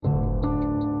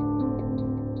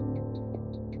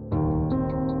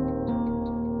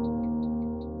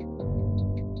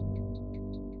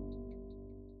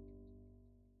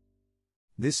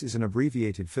This is an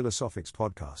abbreviated Philosophics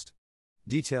podcast.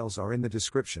 Details are in the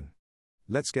description.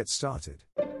 Let's get started.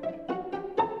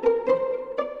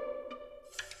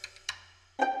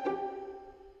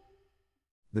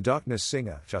 The Darkness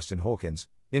singer, Justin Hawkins,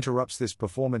 interrupts this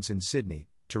performance in Sydney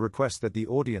to request that the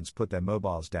audience put their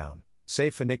mobiles down,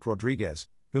 save for Nick Rodriguez,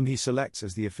 whom he selects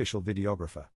as the official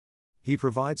videographer. He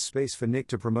provides space for Nick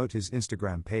to promote his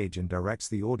Instagram page and directs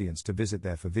the audience to visit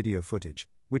there for video footage,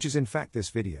 which is in fact this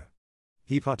video.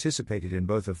 He participated in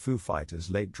both of Foo Fighters'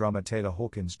 late drummer Taylor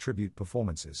Hawkins' tribute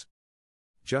performances.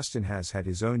 Justin has had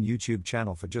his own YouTube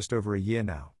channel for just over a year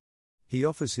now. He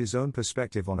offers his own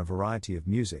perspective on a variety of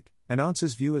music, and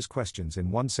answers viewers' questions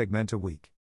in one segment a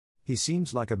week. He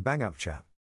seems like a bang-up chap.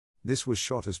 This was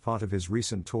shot as part of his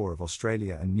recent tour of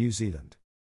Australia and New Zealand.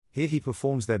 Here he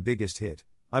performs their biggest hit,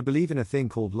 I Believe in a Thing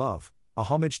Called Love, a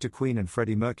homage to Queen and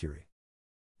Freddie Mercury.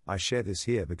 I share this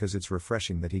here because it's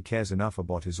refreshing that he cares enough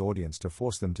about his audience to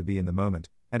force them to be in the moment,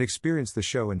 and experience the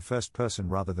show in first person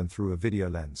rather than through a video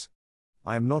lens.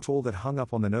 I am not all that hung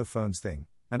up on the no phones thing,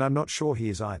 and I'm not sure he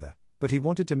is either, but he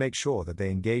wanted to make sure that they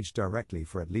engaged directly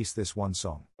for at least this one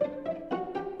song.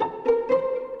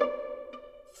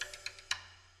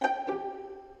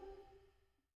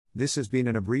 This has been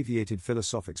an abbreviated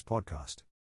Philosophics podcast.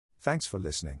 Thanks for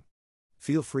listening.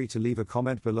 Feel free to leave a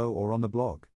comment below or on the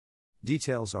blog.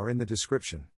 Details are in the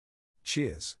description.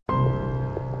 Cheers.